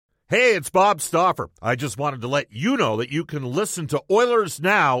Hey, it's Bob Stauffer. I just wanted to let you know that you can listen to Oilers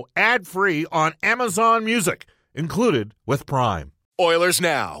Now ad-free on Amazon Music, included with Prime. Oilers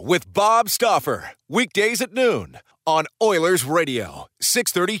Now with Bob Stauffer. Weekdays at noon on Oilers Radio,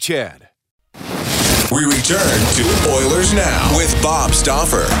 630 CHED. We return to Oilers Now with Bob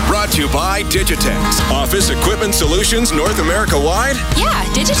Stauffer. Brought to you by Digitex. Office Equipment Solutions North America-wide? Yeah,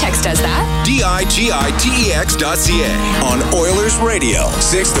 Digitex does that. Digitex.ca on Oilers Radio,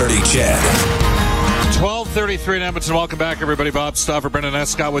 630 CHED. 12:33 in Edmonton. Welcome back, everybody. Bob Stauffer, Brendan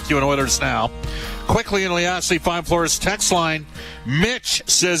Escott with you on Oilers Now. Quickly in Liassi Fine Floors text line, Mitch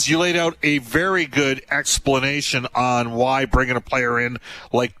says you laid out a very good explanation on why bringing a player in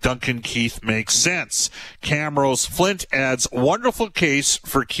like Duncan Keith makes sense. Camrose Flint adds wonderful case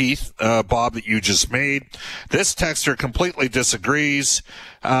for Keith, Bob, that you just made. This texter completely disagrees.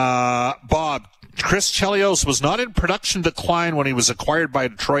 Bob, Chris Chelios was not in production decline when he was acquired by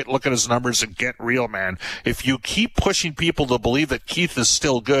Detroit. Look at his numbers and get real, man. If you keep pushing people to believe that Keith is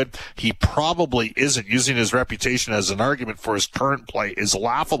still good, he probably isn't. Using his reputation as an argument for his current play is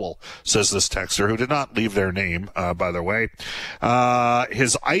laughable, says this texter, who did not leave their name, by the way.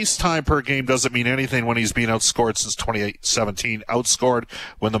 His ice time per game doesn't mean anything when he's being outscored since 2017. Outscored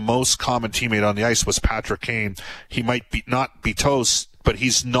when the most common teammate on the ice was Patrick Kane. He might not be toast, but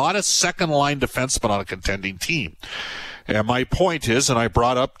he's not a second-line defenseman on a contending team. And my point is, and I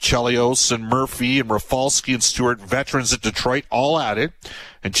brought up Chelios and Murphy and Rafalski and Stewart, veterans at Detroit, all added,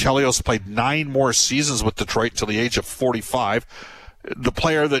 and Chelios played 9 more seasons with Detroit till the age of 45. The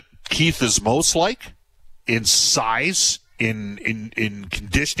player that Keith is most like in size, in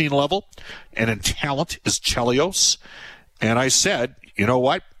conditioning level, and in talent is Chelios. And I said, you know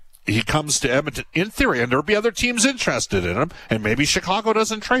what? He comes to Edmonton, in theory, and there'll be other teams interested in him, and maybe Chicago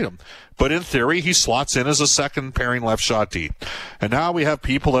doesn't trade him. But in theory, he slots in as a second pairing left shot D. And now we have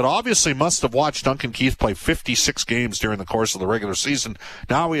people that obviously must have watched Duncan Keith play 56 games during the course of the regular season.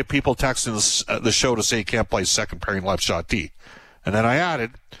 Now we have people texting the show to say he can't play second pairing left shot D. And then I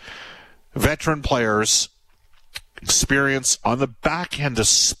added, veteran players, experience on the back end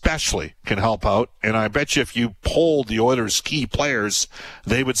especially can help out. And I bet you if you polled the Oilers' key players,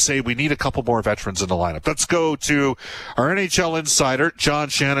 they would say we need a couple more veterans in the lineup. Let's go to our NHL insider, John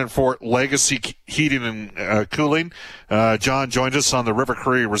Shannon for Legacy Heating and Cooling. John joins us on the River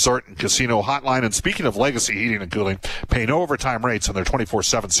Cree Resort and Casino hotline. And speaking of Legacy Heating and Cooling, pay no overtime rates on their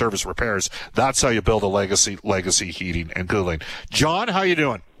 24/7 service repairs. That's how you build a Legacy Heating and Cooling. John, how you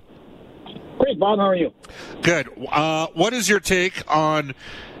doing? Great, Bob. How are you? Good. What is your take on?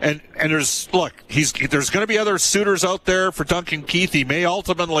 And there's going to be other suitors out there for Duncan Keith. He may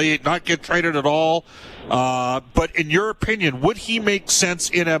ultimately not get traded at all. But in your opinion, would he make sense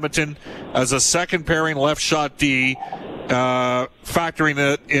in Edmonton as a second pairing left shot D? Factoring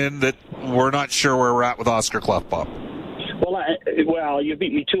it in that we're not sure where we're at with Oscar Klefbom. Well, you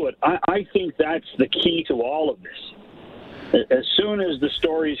beat me to it. I think that's the key to all of this. As soon as the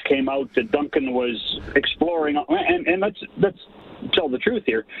stories came out that Duncan was exploring, and let's tell the truth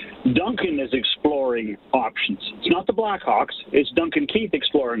here, Duncan is exploring options. It's not the Blackhawks, it's Duncan Keith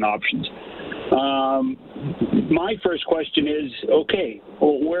exploring options. My first question is, okay,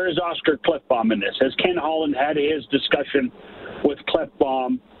 well, where is Oscar Klefbom in this? Has Ken Holland had his discussion with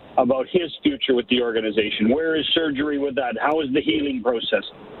Klefbom about his future with the organization? Where is surgery with that? How is the healing process?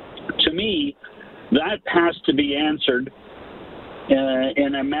 To me, that has to be answered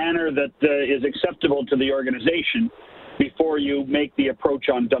in a manner that is acceptable to the organization before you make the approach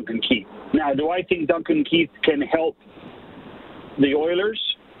on Duncan Keith. Now, do I think Duncan Keith can help the Oilers?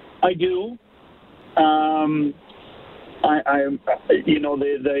 I do. The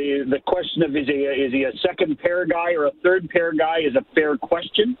question of is he a second pair guy or a third pair guy is a fair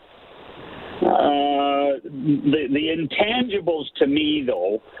question. The intangibles to me,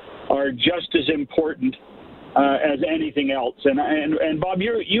 though, are just as important as anything else. And Bob,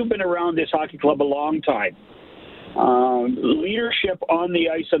 you've been around this hockey club a long time. Leadership on the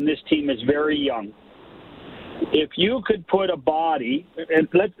ice on this team is very young. If you could put a body, and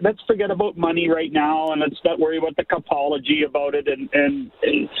let's forget about money right now, and let's not worry about the topology about it. And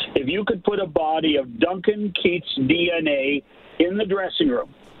if you could put a body of Duncan Keith's DNA in the dressing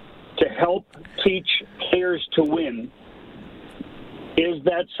room to help teach players to win, is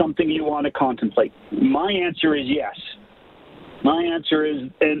that something you want to contemplate? My answer is yes. My answer is,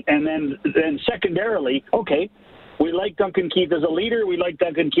 and then secondarily, okay, we like Duncan Keith as a leader. We like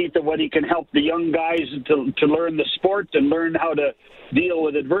Duncan Keith and what he can help the young guys to learn the sport and learn how to deal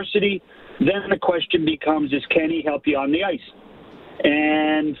with adversity. Then the question becomes, can he help you on the ice?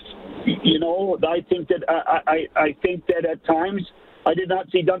 And, I think that at times I did not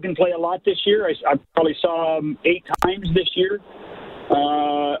see Duncan play a lot this year. I probably saw him 8 times this year.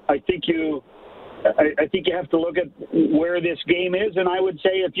 I think you have to look at where this game is, and I would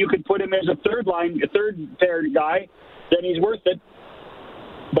say if you could put him as a third pair guy, then he's worth it.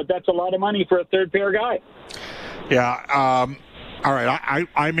 But that's a lot of money for a third pair guy. Yeah. All right.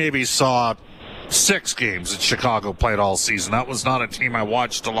 I maybe saw 6 games that Chicago played all season. That was not a team I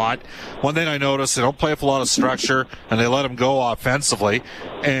watched a lot. One thing I noticed, they don't play with a lot of structure, and they let him go offensively.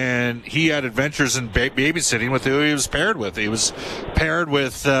 And he had adventures in babysitting with who he was paired with. He was paired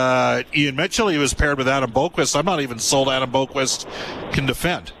with Ian Mitchell. He was paired with Adam Boqvist. I'm not even sold Adam Boqvist can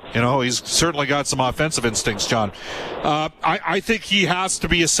defend. You know, he's certainly got some offensive instincts, John. I think he has to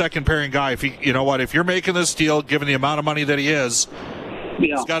be a second pairing guy. If you're making this deal, given the amount of money that he is,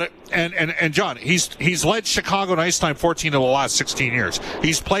 yeah. He's got it. And John, he's led Chicago in ice time 14 of the last 16 years.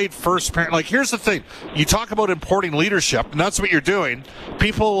 He's played first pair. Like, here's the thing. You talk about importing leadership, and that's what you're doing.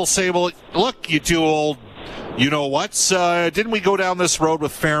 People will say, well, look, you two old, you know what? Didn't we go down this road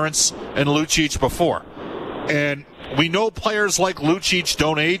with Ference and Lucic before? And we know players like Lucic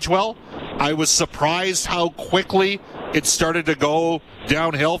don't age well. I was surprised how quickly it started to go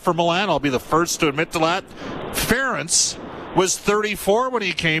downhill for Milan. I'll be the first to admit to that. Ference was 34 when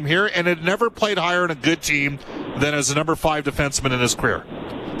he came here and had never played higher in a good team than as a number 5 defenseman in his career.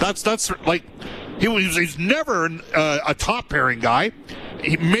 That's like, he's never a top pairing guy.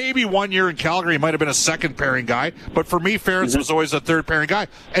 Maybe 1 year in Calgary he might have been a second pairing guy, but for me, Ference was always a third pairing guy.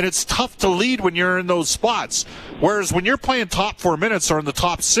 And it's tough to lead when you're in those spots. Whereas when you're playing top 4 minutes or in the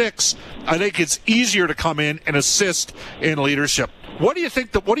top 6, I think it's easier to come in and assist in leadership. What do you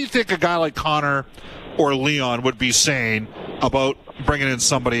think a guy like Connor or Leon would be saying about bringing in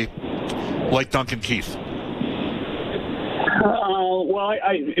somebody like Duncan Keith? Well,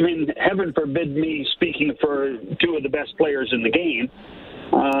 I mean, heaven forbid me speaking for 2 of the best players in the game.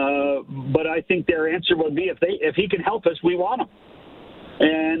 But I think their answer would be if he can help us, we want him.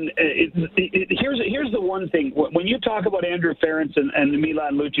 And here's the one thing. When you talk about Andrew Ference and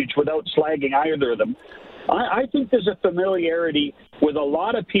Milan Lucic without slagging either of them, I think there's a familiarity with a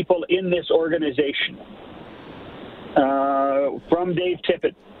lot of people in this organization. From Dave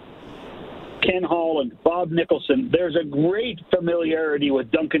Tippett, Ken Holland, Bob Nicholson, there's a great familiarity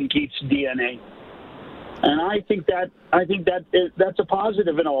with Duncan Keith's DNA. And I think that's a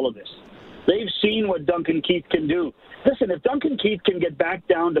positive in all of this. They've seen what Duncan Keith can do. Listen, if Duncan Keith can get back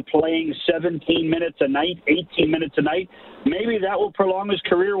down to playing 17 minutes a night, 18 minutes a night, maybe that will prolong his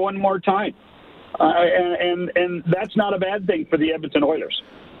career one more time. And that's not a bad thing for the Edmonton Oilers.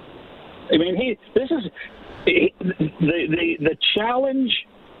 I mean, the challenge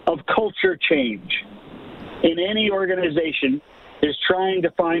of culture change in any organization is trying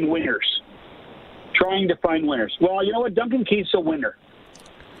to find winners. Well, you know what? Duncan Keith's a winner.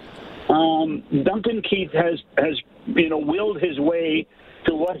 Duncan Keith has willed his way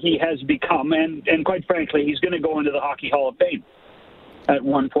to what he has become, and quite frankly, he's going to go into the Hockey Hall of Fame at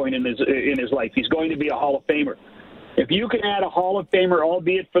one point in his life. He's going to be a Hall of Famer. If you can add a Hall of Famer,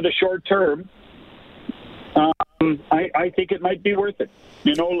 albeit for the short term, I think it might be worth it.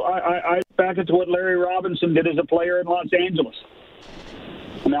 You know, I back into what Larry Robinson did as a player in Los Angeles.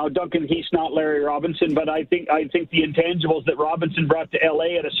 Now, Duncan Keith's not Larry Robinson, but I think the intangibles that Robinson brought to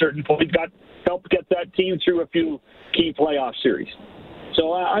LA at a certain point helped get that team through a few key playoff series.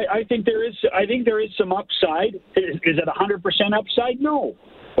 So I think there is some upside. Is it 100% upside? No.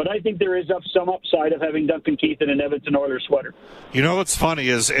 But I think there is some upside of having Duncan Keith in an Edmonton Oilers sweater. You know what's funny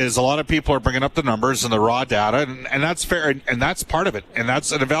is a lot of people are bringing up the numbers and the raw data, and that's fair, and that's part of it, and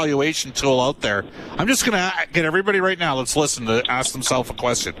that's an evaluation tool out there. I'm just going to get everybody right now, let's listen to ask themselves a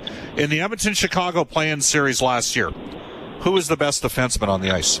question. In the Edmonton-Chicago play-in series last year, who was the best defenseman on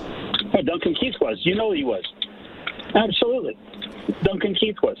the ice? Oh, Duncan Keith was. You know he was. Absolutely. Duncan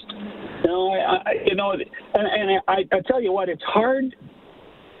Keith was. I tell you what, it's hard.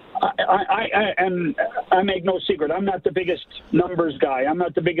 I make no secret. I'm not the biggest numbers guy. I'm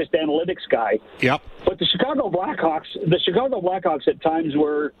not the biggest analytics guy. Yep. But the Chicago Blackhawks at times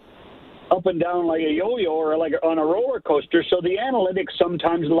were up and down like a yo-yo or like on a roller coaster. So the analytics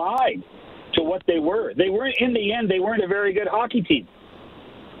sometimes lied to what they were. They weren't, in the end, they weren't a very good hockey team.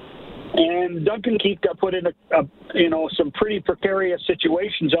 And Duncan Keith got put in some pretty precarious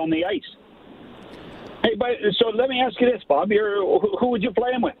situations on the ice. Hey, so let me ask you this, Bob. Who would you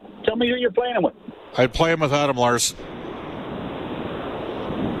play him with? Tell me who you're playing him with. I'd play him with Adam Larson.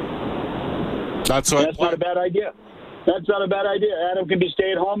 That's not a bad idea. Adam can be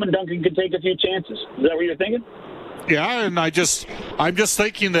stay at home, and Duncan can take a few chances. Is that what you're thinking? Yeah, and I'm just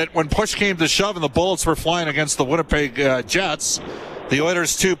thinking that when push came to shove and the bullets were flying against the Winnipeg Jets, The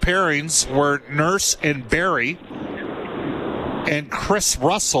Oilers' two pairings were Nurse and Barrie, and Chris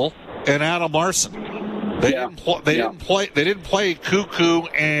Russell and Adam Larson. They didn't play Cuckoo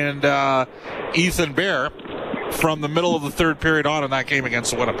and Ethan Bear from the middle of the third period on in that game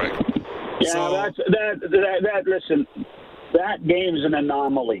against Winnipeg. Yeah, so, listen, that game's an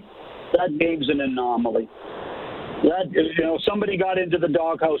anomaly. That, somebody got into the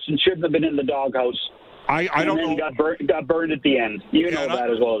doghouse and shouldn't have been in the doghouse. I don't know. Got burned at the end. You know that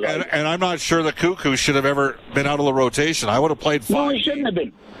as well as I do. And I'm not sure that Cuckoo should have ever been out of the rotation. I would have played fine. No, he shouldn't have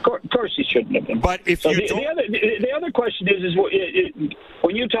been. Of course he shouldn't have been. But if you the other question is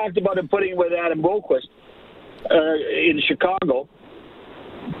when you talked about him putting with Adam Boqvist in Chicago,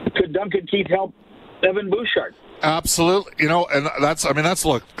 could Duncan Keith help Evan Bouchard? Absolutely. And that's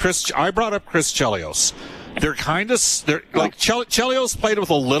look, I brought up Chris Chelios. They're like Chelios played with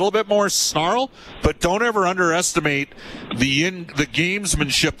a little bit more snarl, but don't ever underestimate the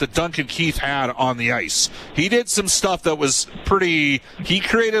gamesmanship that Duncan Keith had on the ice. He did some stuff that was pretty. He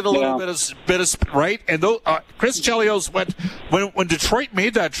created a little bit of right, and Chris Chelios went when Detroit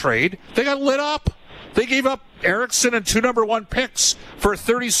made that trade, they got lit up. They gave up Eriksson and 2 number 1 picks for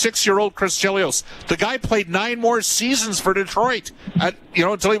 36-year-old Chris Chelios. The guy played 9 more seasons for Detroit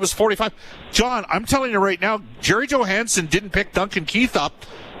until he was 45. John, I'm telling you right now, Jerry Johansson didn't pick Duncan Keith up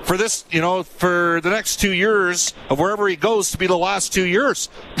for this, for the next 2 years of wherever he goes to be the last 2 years.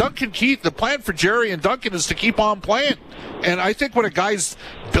 Duncan Keith, the plan for Jerry and Duncan is to keep on playing. And I think when a guy's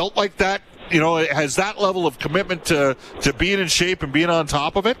built like that, has that level of commitment to being in shape and being on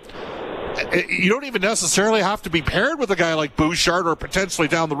top of it, you don't even necessarily have to be paired with a guy like Bouchard or potentially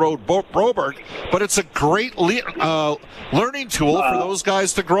down the road Broberg, but it's a great learning tool for those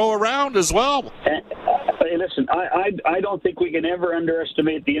guys to grow around as well. Hey, listen, I don't think we can ever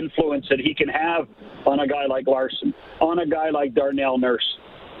underestimate the influence that he can have on a guy like Larson, on a guy like Darnell Nurse.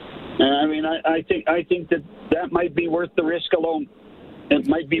 I think that might be worth the risk alone. It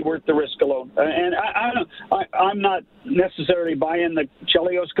might be worth the risk alone. And I'm not necessarily buying the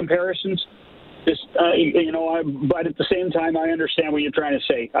Chelios comparisons. But at the same time, I understand what you're trying to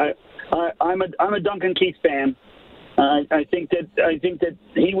say. I'm a Duncan Keith fan. I think that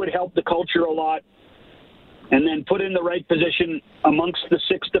he would help the culture a lot, and then put in the right position amongst the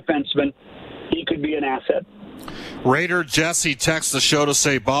 6 defensemen, he could be an asset. Raider Jesse texts the show to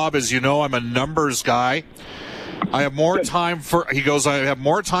say, Bob, as you know, I'm a numbers guy. I have more time for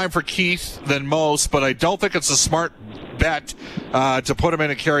Keith than most, but I don't think it's a smart bet to put him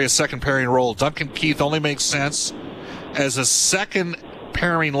in and carry a second pairing role. Duncan Keith only makes sense as a second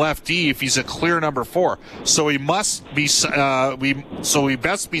pairing lefty if he's a clear number 4. So we best be signing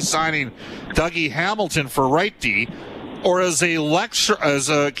Dougie Hamilton for right D, or as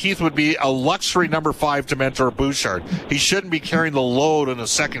Keith would be a luxury number 5 to mentor Bouchard. He shouldn't be carrying the load in a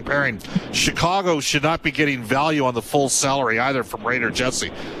second pairing. Chicago should not be getting value on the full salary either from Raider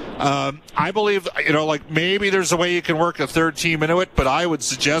Jesse. I believe, maybe there's a way you can work a third team into it, but I would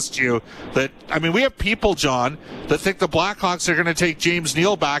suggest to you that, we have people, John, that think the Blackhawks are going to take James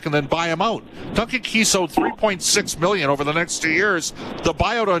Neal back and then buy him out. Duncan Keith owed $3.6 million over the next 2 years. The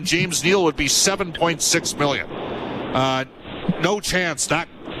buyout on James Neal would be $7.6 million. No chance that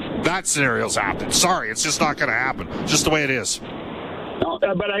scenario's happening. Sorry, it's just not going to happen. Just the way it is. No,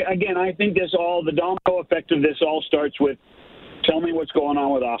 but I think the domino effect of this all starts with, tell me what's going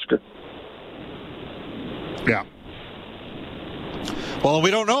on with Oscar. Yeah. Well,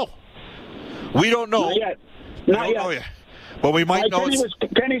 we don't know. Not yet. Know yet. Well, we might know.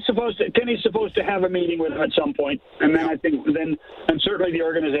 Kenny's supposed to have a meeting with him at some point, and then I think certainly the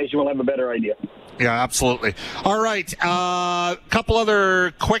organization will have a better idea. Yeah, absolutely. All right, couple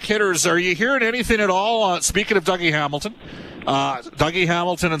other quick hitters. Are you hearing anything at all? Speaking of Dougie Hamilton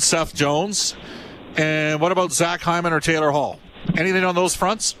and Seth Jones, and what about Zach Hyman or Taylor Hall? Anything on those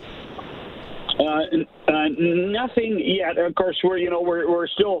fronts? Nothing yet. Of course, we're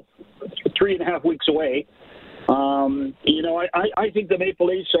still 3.5 weeks away. I think the Maple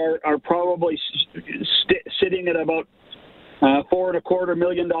Leafs are probably sitting at about $4.25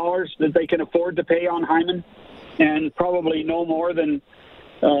 million that they can afford to pay on Hyman, and probably no more than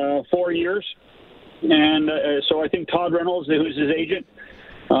 4 years. And so I think Todd Reynolds, who's his agent,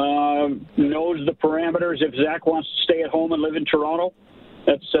 knows the parameters. If Zach wants to stay at home and live in Toronto,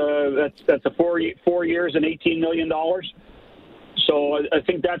 that's a 4 years and $18 million. So I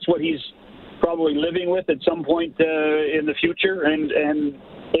think that's what he's probably living with at some point in the future, and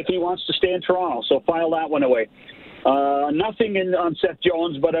if he wants to stay in Toronto, so file that one away. Nothing on Seth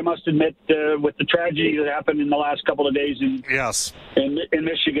Jones, but I must admit, with the tragedy that happened in the last couple of days in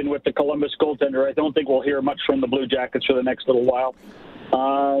Michigan with the Columbus goaltender, I don't think we'll hear much from the Blue Jackets for the next little while.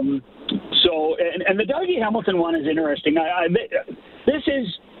 And the Dougie Hamilton one is interesting.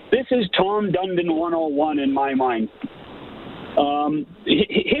 This is Tom Dundon 101 in my mind.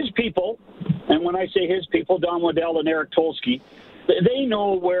 His people, and when I say his people, Don Waddell and Eric Tolsky, they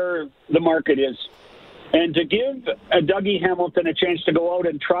know where the market is. And to give Dougie Hamilton a chance to go out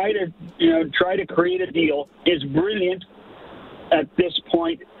and try to create a deal is brilliant at this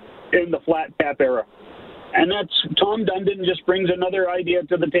point in the flat cap era. And that's Tom Dundon just brings another idea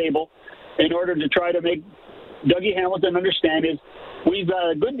to the table in order to try to make Dougie Hamilton understand is we've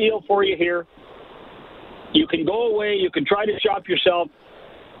got a good deal for you here. You can go away, you can try to shop yourself,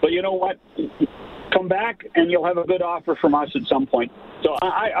 but you know what? Come back and you'll have a good offer from us at some point. So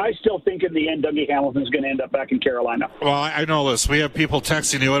I still think in the end Dougie Hamilton's going to end up back in Carolina. Well, I know this. We have people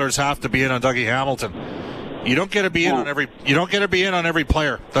texting the Oilers have to be in on Dougie Hamilton. You don't get to be in on every. You don't get to be in on every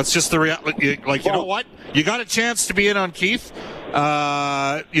player. That's just the reality. You know what? You got a chance to be in on Keith.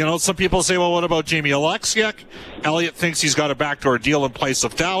 Some people say, well, what about Jamie Oleksiak? Elliott thinks he's got a backdoor deal in place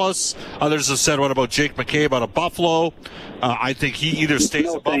of Dallas. Others have said, what about Jake McCabe out of Buffalo? I think he either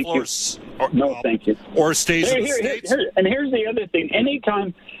stays in Buffalo thank you. Or stays in the States. And here's the other thing.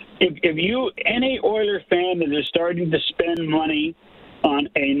 Anytime, any Oilers fan that is starting to spend money on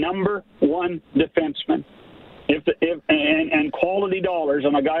a number one defenseman, and quality dollars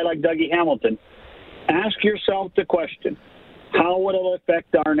on a guy like Dougie Hamilton, ask yourself the question, how would it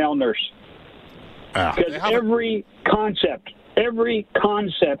affect Darnell Nurse? Because every concept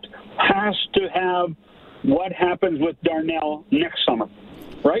has to have what happens with Darnell next summer,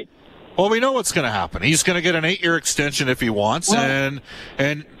 right? Well, we know what's going to happen. He's going to get an 8-year extension if he wants, and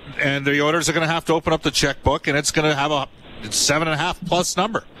the Oilers are going to have to open up the checkbook, and it's going to have a 7.5 plus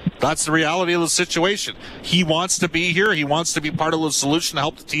number. That's the reality of the situation. He wants to be here. He wants to be part of the solution to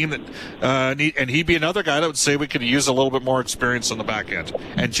help the team that and he'd be another guy that would say we could use a little bit more experience on the back end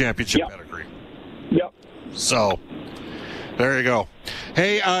and championship pedigree. Yep. So there you go.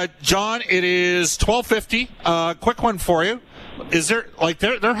 Hey, John, it is 12:50. Quick one for you. Is there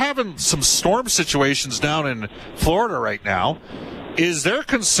they're having some storm situations down in Florida right now? Is there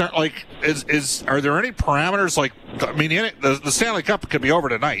concern? Are there any parameters? The Stanley Cup could be over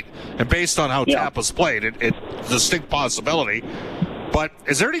tonight, and based on how Tampa's played, it's a distinct possibility. But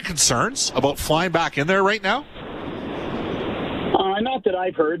is there any concerns about flying back in there right now? Not that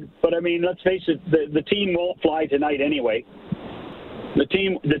I've heard, but I mean, let's face it, the team won't fly tonight anyway. The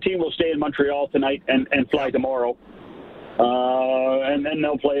team will stay in Montreal tonight and fly tomorrow. And then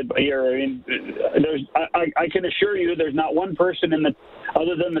they'll play it here. I mean, I can assure you there's not one person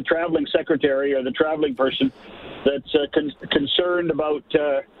other than the traveling secretary or the traveling person that's concerned about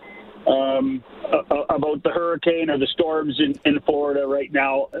the hurricane or the storms in Florida right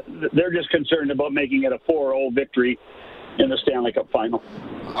now. They're just concerned about making it a 4-0 victory in the Stanley Cup final.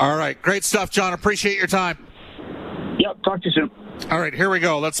 All right. Great stuff, John. Appreciate your time. Yep. Talk to you soon. All right, here we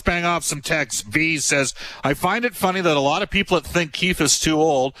go. Let's bang off some texts. V says, I find it funny that a lot of people think Keith is too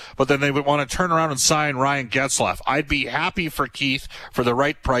old, but then they would want to turn around and sign Ryan Getzlaf. I'd be happy for Keith for the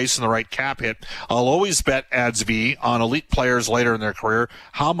right price and the right cap hit. I'll always bet, adds V, on elite players later in their career.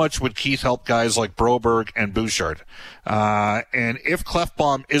 How much would Keith help guys like Broberg and Bouchard? And if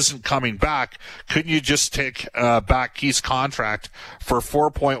Klefbom isn't coming back, couldn't you just take back Keith's contract for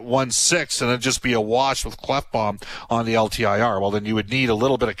 4.16 and then just be a wash with Klefbom on the LTIR? Well, then you would need a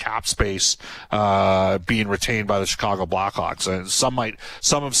little bit of cap space being retained by the Chicago Blackhawks. And some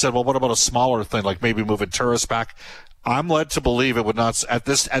have said, well, what about a smaller thing, like maybe moving Turris back? I'm led to believe it would not at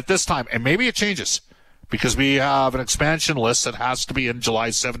this time, and maybe it changes, because we have an expansion list that has to be in July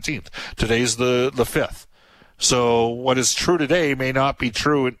 17th. Today's the 5th. So what is true today may not be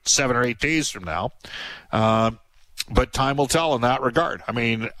true in 7 or 8 days from now. But time will tell in that regard. I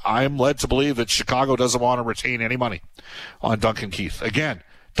mean, I'm led to believe that Chicago doesn't want to retain any money on Duncan Keith. Again,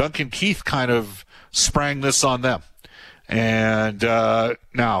 Duncan Keith kind of sprang this on them. And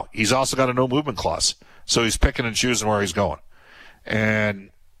now he's also got a no movement clause. So he's picking and choosing where he's going. And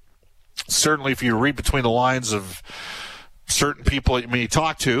certainly if you read between the lines of certain people you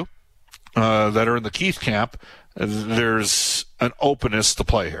talk to that are in the Keith camp, there's an openness to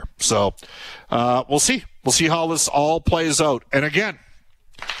play here. So we'll see. We'll see how this all plays out. And again,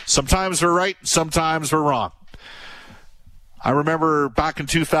 sometimes we're right, sometimes we're wrong. I remember back in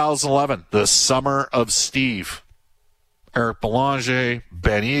 2011, the summer of Steve. Eric Belanger,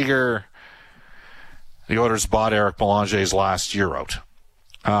 Ben Eager. The Oilers bought Eric Belanger's last year out.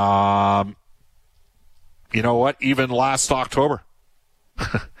 you know what? Even last October.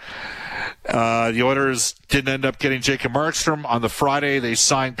 The Oilers didn't end up getting Jacob Markstrom. On the Friday, they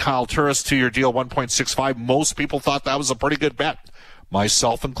signed Kyle Turris, 2-year deal, $1.65. Most people thought that was a pretty good bet,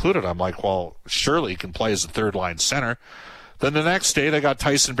 myself included. I'm like, well, surely he can play as a third-line center. Then the next day, they got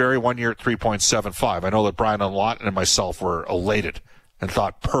Tyson Barrie, 1 year at $3.75. I know that Brian Lawton and myself were elated and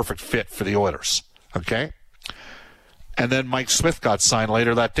thought perfect fit for the Oilers. Okay? And then Mike Smith got signed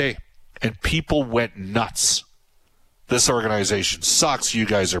later that day, and people went nuts. This organization sucks. You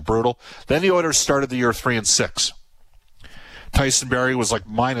guys are brutal. Then the Oilers started the year 3-6. Tyson Barrie was like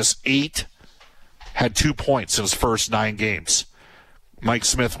 -8, had 2 points in his first 9 games. Mike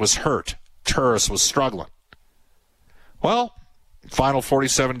Smith was hurt. Turris was struggling. Well, final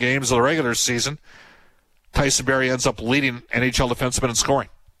 47 games of the regular season, Tyson Barrie ends up leading NHL defensemen in scoring.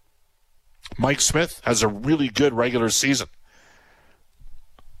 Mike Smith has a really good regular season.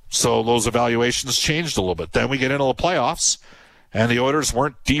 So those evaluations changed a little bit. Then we get into the playoffs, and the Oilers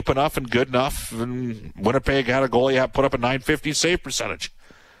weren't deep enough and good enough, and Winnipeg had a goalie that put up a .950 save percentage.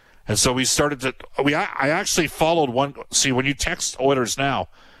 And so we started to I actually followed one. See, when you text Oilers now,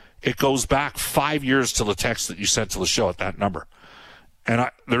 it goes back 5 years to the text that you sent to the show at that number. And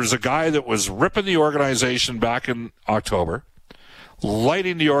there's a guy that was ripping the organization back in October,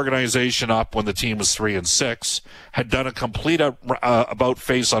 lighting the organization up when the team was 3-6, had done a complete about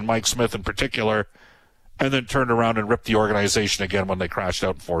face on Mike Smith in particular, and then turned around and ripped the organization again when they crashed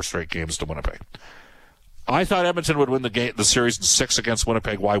out in 4 straight games to Winnipeg. I thought Edmonton would win the series in 6 against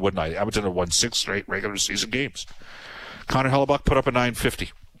Winnipeg. Why wouldn't I? Edmonton had won 6 straight regular season games. Connor Hellebuck put up a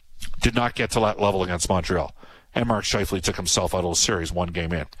 .950. Did not get to that level against Montreal. And Mark Scheifele took himself out of the series 1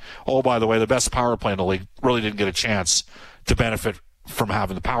 game in. Oh, by the way, the best power play in the league really didn't get a chance to benefit from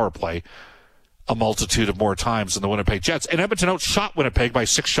having the power play a multitude of more times than the Winnipeg Jets. And Edmonton outshot Winnipeg by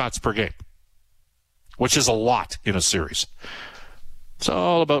 6 shots per game, which is a lot in a series. It's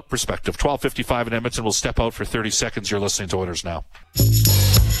all about perspective. 12:55 in Edmonton. We'll step out for 30 seconds. You're listening to Oilers Now.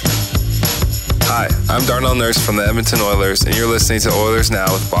 Hi, I'm Darnell Nurse from the Edmonton Oilers, and you're listening to Oilers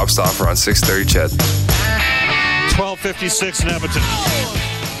Now with Bob Stauffer on 630 CHED. 12:56 in Edmonton.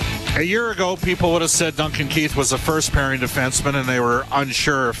 A year ago, people would have said Duncan Keith was a first-pairing defenseman, and they were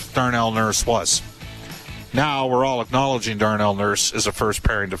unsure if Darnell Nurse was. Now we're all acknowledging Darnell Nurse is a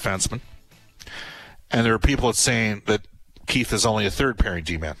first-pairing defenseman. And there are people that saying that Keith is only a third-pairing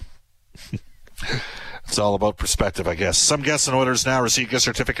D-man. It's all about perspective, I guess. Some guests and Oilers Now receive gift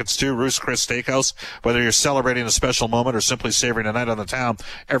certificates to Ruth's Chris Steakhouse. Whether you're celebrating a special moment or simply savoring a night on the town,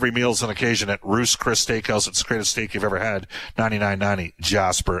 every meal's an occasion at Ruth's Chris Steakhouse. It's the greatest steak you've ever had. 9990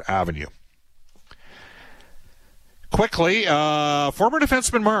 Jasper Avenue. Quickly, former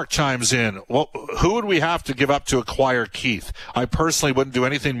defenseman Mark chimes in. Well, who would we have to give up to acquire Keith? I personally wouldn't do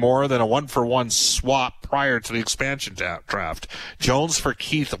anything more than a 1-for-1 swap prior to the expansion draft. Jones for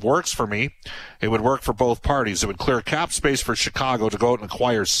Keith works for me. It would work for both parties. It would clear cap space for Chicago to go out and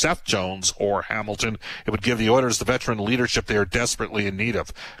acquire Seth Jones or Hamilton. It would give the Oilers the veteran leadership they are desperately in need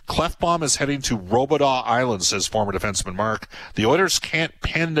of. Clefbaum is heading to Robidaw Island, says former defenseman Mark. The Oilers can't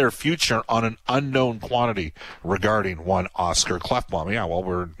pin their future on an unknown quantity regarding one Oscar Clefbaum. Yeah, well,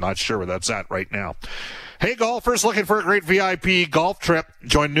 we're not sure where that's at right now. Hey, golfers looking for a great VIP golf trip?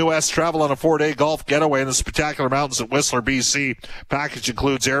 Join New West Travel on a 4-day golf getaway in the spectacular mountains at Whistler, BC. Package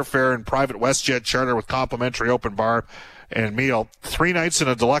includes airfare and private WestJet charter with complimentary open bar and meal. 3 nights in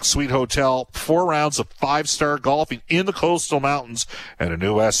a deluxe suite hotel, 4 rounds of 5-star golfing in the coastal mountains, and a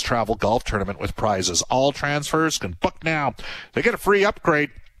New West Travel golf tournament with prizes. All transfers can book now. They get a free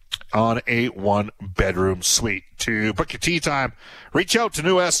upgrade on a 1-bedroom suite. To book your tee time, reach out to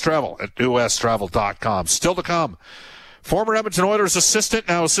New West Travel at newwesttravel.com. Still to come, former Edmonton Oilers assistant,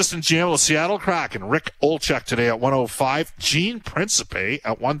 now assistant GM of the Seattle Kraken, Rick Olczyk today at 1:05. Gene Principe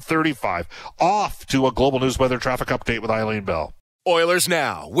at 1:35. Off to a Global News weather traffic update with Eileen Bell. Oilers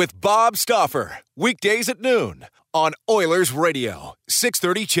Now with Bob Stauffer. Weekdays at noon on Oilers Radio,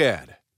 630 CHED.